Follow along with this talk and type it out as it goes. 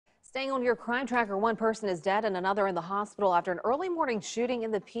Staying on your crime tracker, one person is dead and another in the hospital after an early morning shooting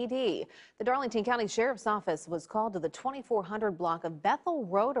in the PD. The Darlington County Sheriff's Office was called to the 2400 block of Bethel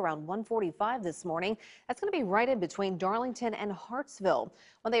Road around 1:45 this morning. That's going to be right in between Darlington and Hartsville.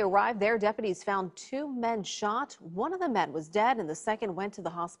 When they arrived there, deputies found two men shot. One of the men was dead and the second went to the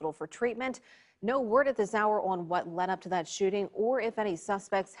hospital for treatment. No word at this hour on what led up to that shooting or if any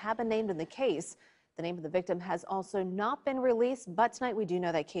suspects have been named in the case. The name of the victim has also not been released, but tonight we do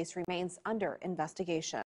know that case remains under investigation.